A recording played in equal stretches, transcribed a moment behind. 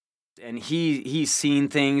and he's seen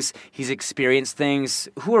things, he's experienced things.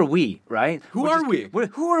 Who are we, right? Who are we?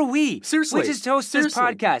 Who are we? Seriously. We just host this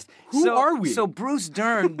podcast. Who are we? So Bruce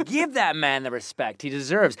Dern, give that man the respect he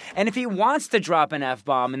deserves. And if he wants to drop an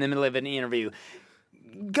F-bomb in the middle of an interview,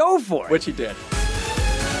 go for it. Which he did.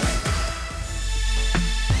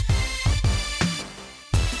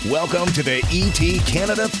 Welcome to the ET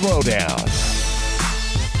Canada Throwdown.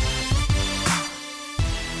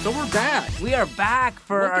 So we're back. We are back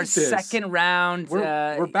for our second round.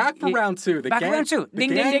 We're back for round two. Back for round two. Ding,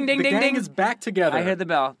 ding, ding, ding, the ding, gang ding. is back together. I heard the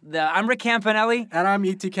bell. I'm Rick Campanelli. And I'm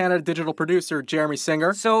ET Canada digital producer Jeremy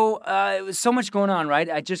Singer. So, it was so much going on, right?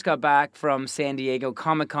 I just got back from San Diego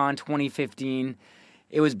Comic-Con 2015.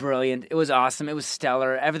 It was brilliant. It was awesome. It was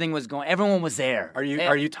stellar. Everything was going. Everyone was there. Are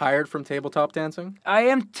you tired from tabletop dancing? I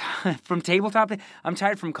am from tabletop. I'm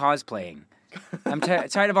tired from cosplaying. I'm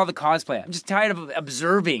tired of all the cosplay. I'm just tired of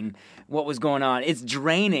observing what was going on. It's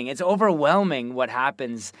draining. It's overwhelming what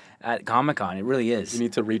happens at Comic-Con. It really is. You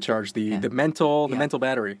need to recharge the mental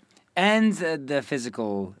battery and the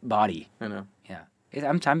physical body. I know. Yeah,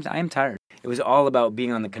 I am tired. It was all about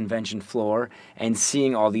being on the convention floor and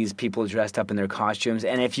seeing all these people dressed up in their costumes.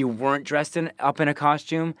 And if you weren't dressed up in a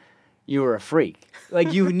costume, you were a freak.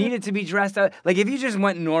 Like, you needed to be dressed up. Like, if you just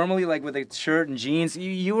went normally, like with a shirt and jeans,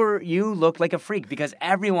 you looked like a freak because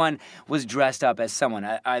everyone was dressed up as someone,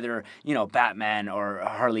 either, Batman or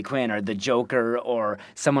Harley Quinn or the Joker or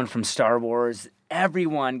someone from Star Wars.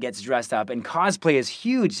 Everyone gets dressed up, and cosplay is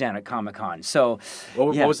huge down at Comic-Con. So,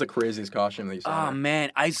 what was the craziest costume that you saw? Oh,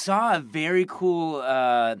 man. I saw a very cool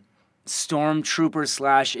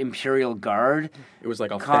Stormtrooper / Imperial Guard. It was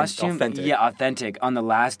like costume. Authentic. Yeah, authentic. On the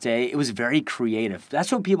last day, it was very creative.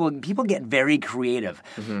 That's what people get very creative.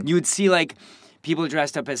 Mm-hmm. You would see like people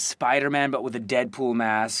dressed up as Spider-Man but with a Deadpool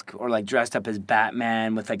mask, or like dressed up as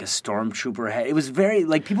Batman with like a Stormtrooper head. It was very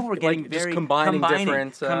like people were getting like very just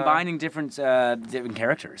combining different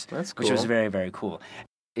characters. That's cool. Which was very, very cool.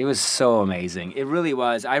 It was so amazing. It really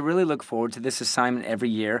was. I really look forward to this assignment every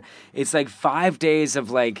year. It's like 5 days of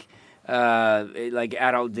like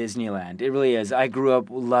adult Disneyland. It really is. I grew up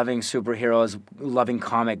loving superheroes, loving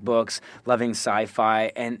comic books, loving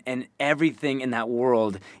sci-fi, and everything in that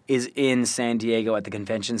world is in San Diego at the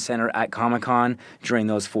convention center at Comic-Con during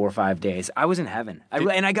those 4 or 5 days. I was in heaven.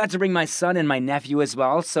 And I got to bring my son and my nephew as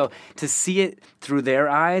well, so to see it through their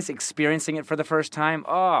eyes, experiencing it for the first time,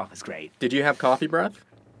 it was great. Did you have coffee breath?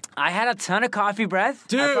 I had a ton of coffee breath.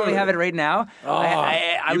 Dude. I probably have it right now.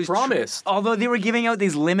 I was promised. Although they were giving out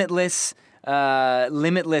these limitless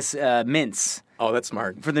mints. Oh, that's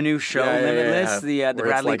smart. For the new show, Limitless, the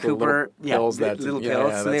Bradley Cooper pills. Little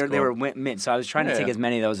pills. So they were mint. So I was trying to take as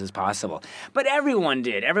many of those as possible. But everyone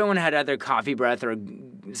did. Everyone had either coffee breath or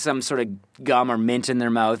some sort of gum or mint in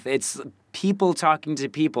their mouth. It's people talking to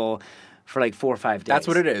people for like 4 or 5 days. That's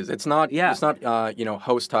what it is. It's not. Yeah. It's not.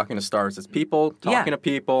 Hosts talking to stars. It's people talking to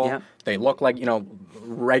people. Yeah. They look like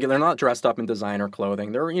regular. They're not dressed up in designer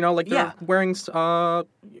clothing. They're they're wearing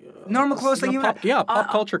normal clothes like pop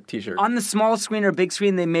culture t-shirts. On the small screen or big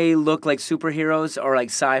screen, they may look like superheroes or like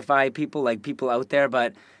sci-fi people, like people out there.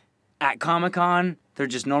 But at Comic-Con, they're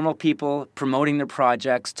just normal people promoting their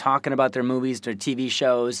projects, talking about their movies, their TV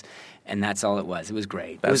shows. And that's all it was. It was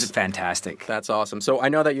great. It was fantastic. That's awesome. So I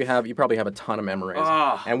know that you probably have a ton of memories.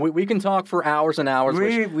 Oh. And we can talk for hours and hours.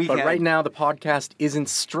 But right now the podcast isn't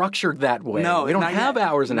structured that way. No, we don't have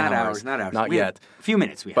hours and hours. Not hours. Not yet. A few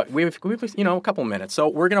minutes we have. But we have a couple minutes. So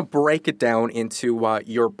we're going to break it down into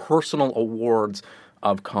your personal awards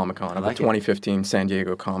of Comic-Con, of the 2015 San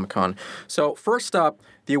Diego Comic-Con. So first up,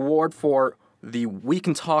 the award for the We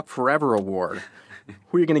Can Talk Forever award.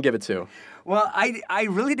 Who are you going to give it to? Well, I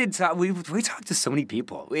really did talk. We talked to so many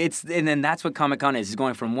people. And then that's what Comic-Con is. It's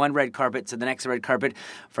going from one red carpet to the next red carpet,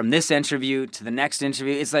 from this interview to the next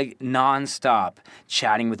interview. It's like nonstop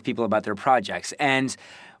chatting with people about their projects. And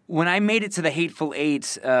when I made it to the Hateful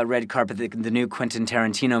Eight red carpet, the new Quentin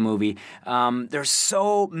Tarantino movie, there's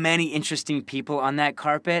so many interesting people on that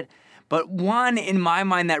carpet. But one in my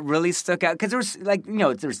mind that really stuck out, because there's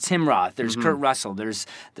Tim Roth, there's Kurt Russell, there's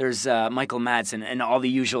Michael Madsen, and all the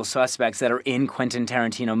usual suspects that are in Quentin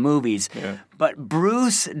Tarantino movies. Yeah. But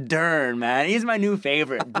Bruce Dern, man, he's my new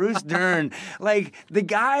favorite. Bruce Dern, like the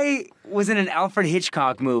guy was in an Alfred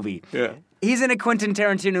Hitchcock movie. Yeah. He's in a Quentin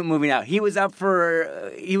Tarantino movie now. He was up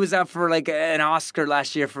for like an Oscar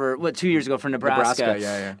last year 2 years ago for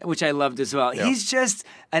Nebraska, which I loved as well. Yeah. He's just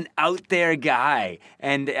an out there guy,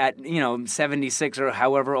 and at 76 or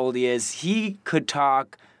however old he is, he could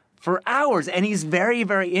talk for hours, and he's very,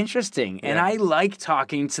 very interesting. Yeah. And I like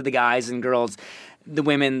talking to the guys and girls the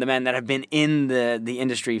women, the men that have been in the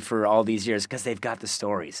industry for all these years because they've got the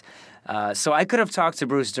stories. So I could have talked to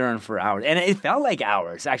Bruce Dern for hours, and it felt like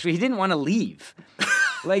hours. Actually, he didn't want to leave.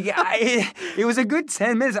 It was a good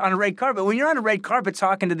 10 minutes on a red carpet. When you're on a red carpet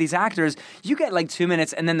talking to these actors, you get like 2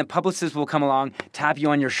 minutes, and then the publicist will come along, tap you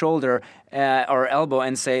on your shoulder or elbow,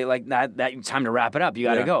 and say like that time to wrap it up. You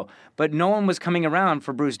got to go. But no one was coming around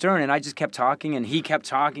for Bruce Dern, and I just kept talking, and he kept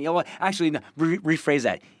talking. Oh, actually, rephrase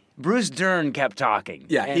that. Bruce Dern kept talking.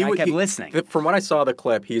 Yeah, and I kept listening. From what I saw of the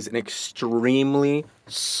clip, he's an extremely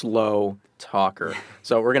slow talker.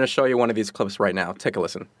 So we're going to show you one of these clips right now. Take a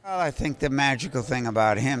listen. Well, I think the magical thing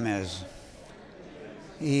about him is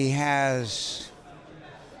he has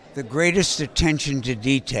the greatest attention to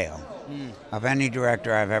detail of any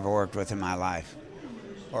director I've ever worked with in my life,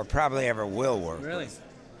 or probably ever will work with.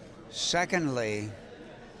 Secondly,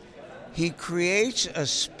 he creates a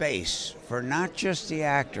space for not just the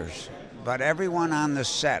actors, but everyone on the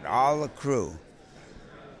set, all the crew,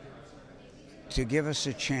 to give us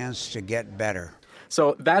a chance to get better.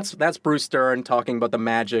 So that's Bruce Dern talking about the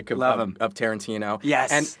magic of Tarantino. Yes.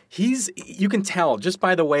 And you can tell just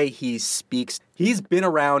by the way he speaks, he's been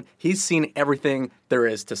around, he's seen everything there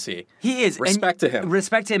is to see. He is. Respect to him.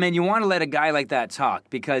 Respect to him, and you want to let a guy like that talk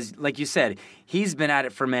because, like you said, he's been at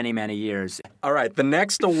it for many, many years. All right, the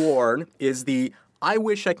next award is the I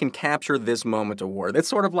Wish I Can Capture This Moment award. It's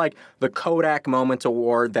sort of like the Kodak Moment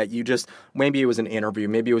award that you just, maybe it was an interview,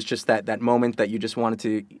 maybe it was just that moment that you just wanted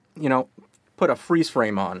to, put a freeze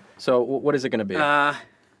frame on. So what is it going to be?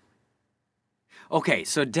 Okay,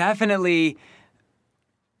 so definitely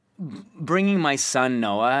bringing my son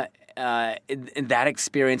Noah, that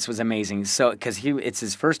experience was amazing. So because it's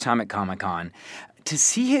his first time at Comic-Con, to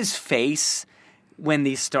see his face when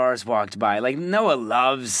these stars walked by. Like Noah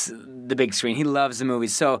loves the big screen. He loves the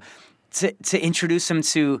movies. So to introduce him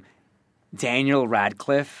to Daniel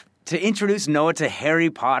Radcliffe, to introduce Noah to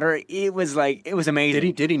Harry Potter, it was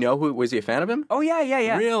amazing. Did he know was he a fan of him? Oh yeah.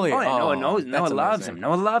 Really? Oh, yeah, Noah loves him.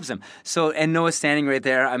 Noah loves him. So and Noah's standing right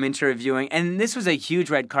there. I'm interviewing, and this was a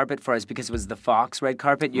huge red carpet for us because it was the Fox red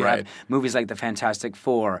carpet. You had movies like The Fantastic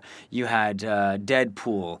Four. You had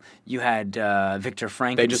Deadpool. You had Victor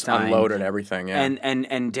Frankenstein. They just unloaded everything. Yeah.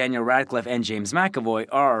 And Daniel Radcliffe and James McAvoy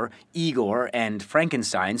are Igor and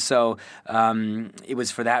Frankenstein. So it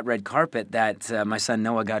was for that red carpet that my son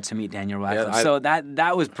Noah got to meet Daniel Radcliffe. So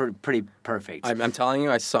that was pretty perfect. I'm telling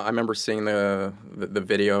you, I remember seeing the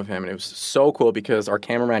video of him, and it was so cool because our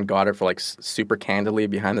cameraman got it for like super candidly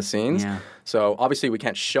behind the scenes. Yeah. So obviously we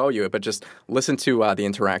can't show you it, but just listen to the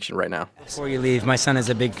interaction right now. Before you leave, my son is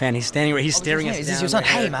a big fan. He's standing right. He's staring at us. Is this your son?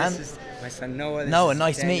 Hey, man. This is my son Noah. Noah,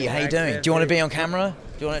 nice to meet you. How you doing? Do you want to be on camera?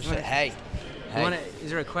 Do you want to? Hey. Is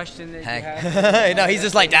there a question that you have? No, he's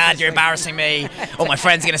just like, Dad, you're embarrassing me. Oh, my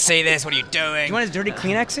friend's going to see this. What are you doing? Do you want his dirty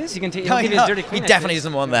Kleenexes? You can take his dirty Kleenexes. He definitely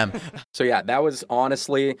doesn't want them. So yeah, that was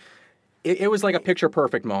honestly... It was like a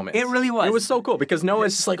picture-perfect moment. It really was. It was so cool because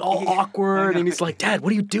Noah's just like all awkward, and he's like, Dad,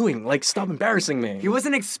 what are you doing? Like, stop embarrassing me. He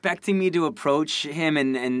wasn't expecting me to approach him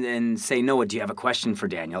and say, Noah, do you have a question for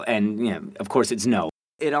Daniel? And, of course, it's no.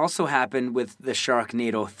 It also happened with the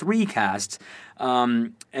Sharknado 3 cast,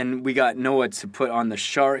 and we got Noah to put on the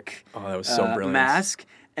shark that was so brilliant. mask.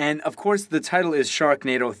 And, of course, the title is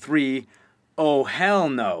Sharknado 3, Oh, hell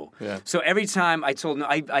no. Yeah. So every time I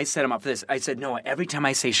set him up for this, I said, Noah, every time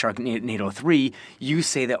I say Sharknado 3, you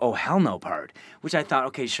say the oh, hell no part, which I thought,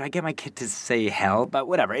 okay, should I get my kid to say hell? But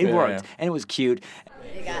whatever, it worked, and it was cute.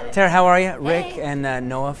 You got it. Tara, how are you? Rick and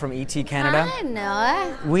Noah from ET Canada. Hi,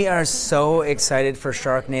 Noah. We are so excited for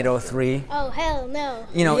Sharknado 3. Oh, hell no.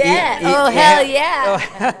 Hell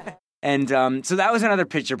yeah. And so that was another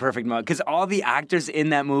picture-perfect moment, because all the actors in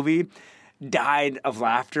that movie died of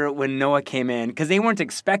laughter when Noah came in, because they weren't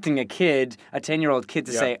expecting a 10-year-old kid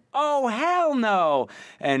to say, oh, hell no.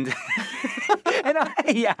 And and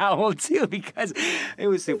I howled too, because it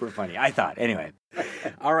was super funny, I thought. Anyway.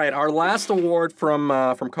 All right, our last award from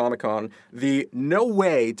Comic-Con, the No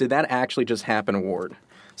Way Did That Actually Just Happen award.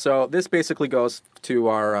 So this basically goes to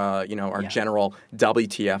our general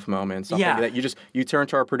WTF moment. Something that you turn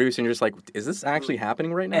to our producer and you're just like, is this actually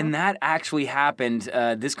happening right now? And that actually happened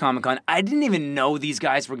this Comic-Con. I didn't even know these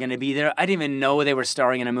guys were going to be there. I didn't even know they were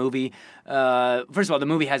starring in a movie. First of all, the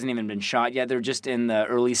movie hasn't even been shot yet. They're just in the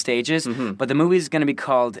early stages. Mm-hmm. But the movie is going to be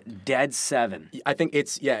called Dead 7. I think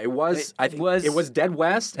it was Dead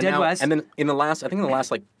West. And then in the last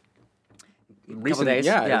recent days?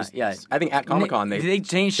 Yeah, Yeah, it was, I think at Comic-Con they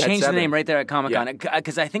changed Dead the Seven. name right there at Comic-Con Yeah.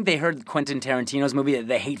 because I think they heard Quentin Tarantino's movie,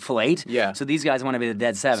 The Hateful Eight. Yeah. So these guys want to be the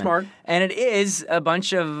Dead Seven. Smart. And it is a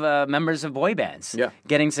bunch of members of boy bands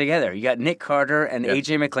getting together. You got Nick Carter and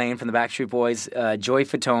AJ McLean from the Backstreet Boys, Joey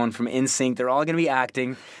Fatone from NSYNC. They're all going to be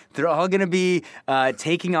acting. They're all going to be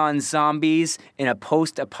taking on zombies in a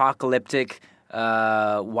post-apocalyptic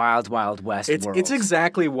Wild Wild West world. It's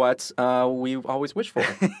exactly what we always wish for.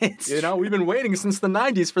 We've been waiting since the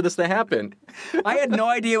 90s for this to happen. I had no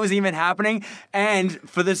idea it was even happening, and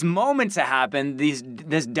for this moment to happen, this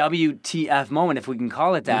WTF moment, if we can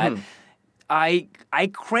call it that, I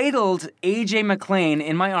cradled AJ McLean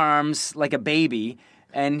in my arms like a baby.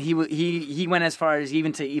 And he went as far as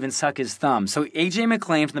even suck his thumb. So AJ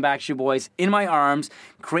McLean from the Backstreet Boys in my arms,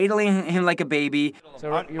 cradling him like a baby. So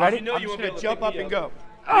you ready? I'm just going to jump up and go.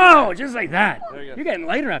 Oh, just like that. You're getting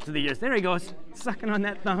lighter after the years. There he goes, sucking on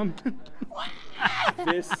that thumb.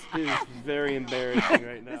 This is very embarrassing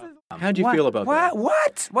right now. How do you feel about that?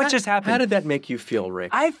 What just happened? How did that make you feel, Rick?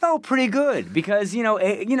 I felt pretty good because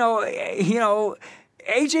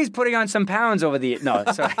AJ's putting on some pounds over the... No,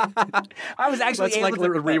 sorry. I was actually Let's able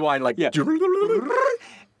to... rewind,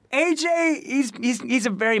 AJ, he's a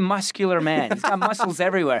very muscular man. He's got muscles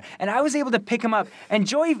everywhere. And I was able to pick him up. And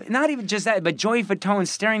Joey, not even just that, but Joey Fatone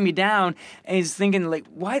staring me down and he's thinking, like,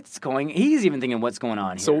 he's even thinking, what's going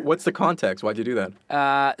on here? So what's the context? Why'd you do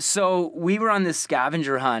that? So we were on this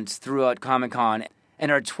scavenger hunt throughout Comic-Con. And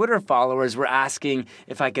our Twitter followers were asking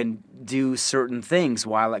if I can do certain things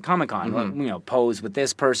while at Comic-Con. Pose with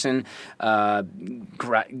this person,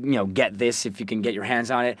 get this if you can get your hands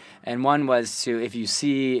on it. And one was to, if you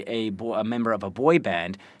see a member of a boy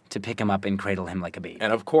band, to pick him up and cradle him like a baby.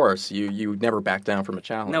 And of course, you never back down from a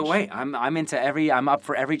challenge. No way. I'm up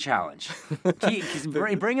for every challenge.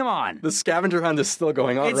 Bring him on. The scavenger hunt is still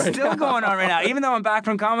going on right now. It's still going on right now. Even though I'm back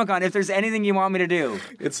from Comic-Con, if there's anything you want me to do.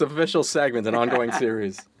 It's an official segment, an ongoing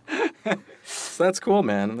series. So that's cool,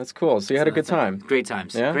 man. That's cool. So you had a good time. Great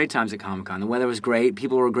times. Yeah? Great times at Comic-Con. The weather was great.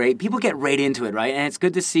 People were great. People get right into it, right? And it's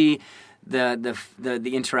good to see the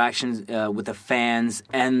interactions with the fans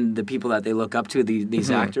and the people that they look up to,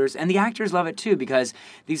 these actors. And the actors love it too because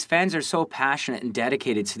these fans are so passionate and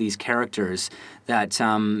dedicated to these characters that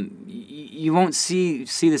you won't see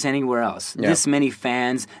this anywhere else. Yeah. This many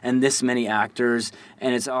fans and this many actors,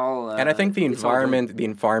 and it's all... and I think the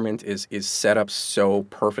environment is set up so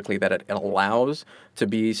perfectly that it allows to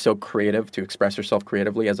be so creative, to express yourself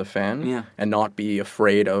creatively as a fan, and not be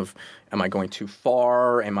afraid of, am I going too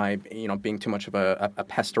far? Am I, being too much of a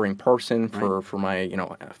pestering person for my,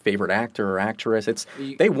 favorite actor or actress?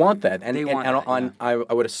 They want that,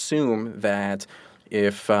 I would assume that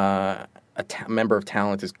if a member of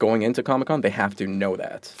talent is going into Comic-Con, they have to know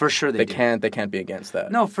that. For sure they do. They can't be against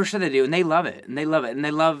that. No, for sure they do. And they love it. And they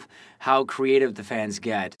love how creative the fans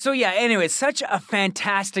get. So yeah, anyway, such a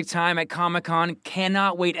fantastic time at Comic-Con.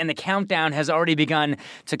 Cannot wait. And the countdown has already begun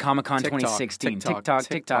to Comic-Con 2016.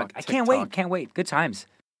 TikTok. I can't wait. Good times.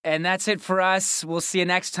 And that's it for us. We'll see you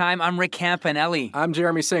next time. I'm Rick Campanelli. I'm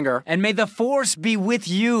Jeremy Singer. And may the Force be with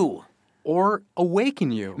you. Or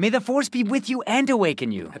awaken you. May the Force be with you and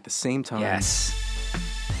awaken you. At the same time. Yes.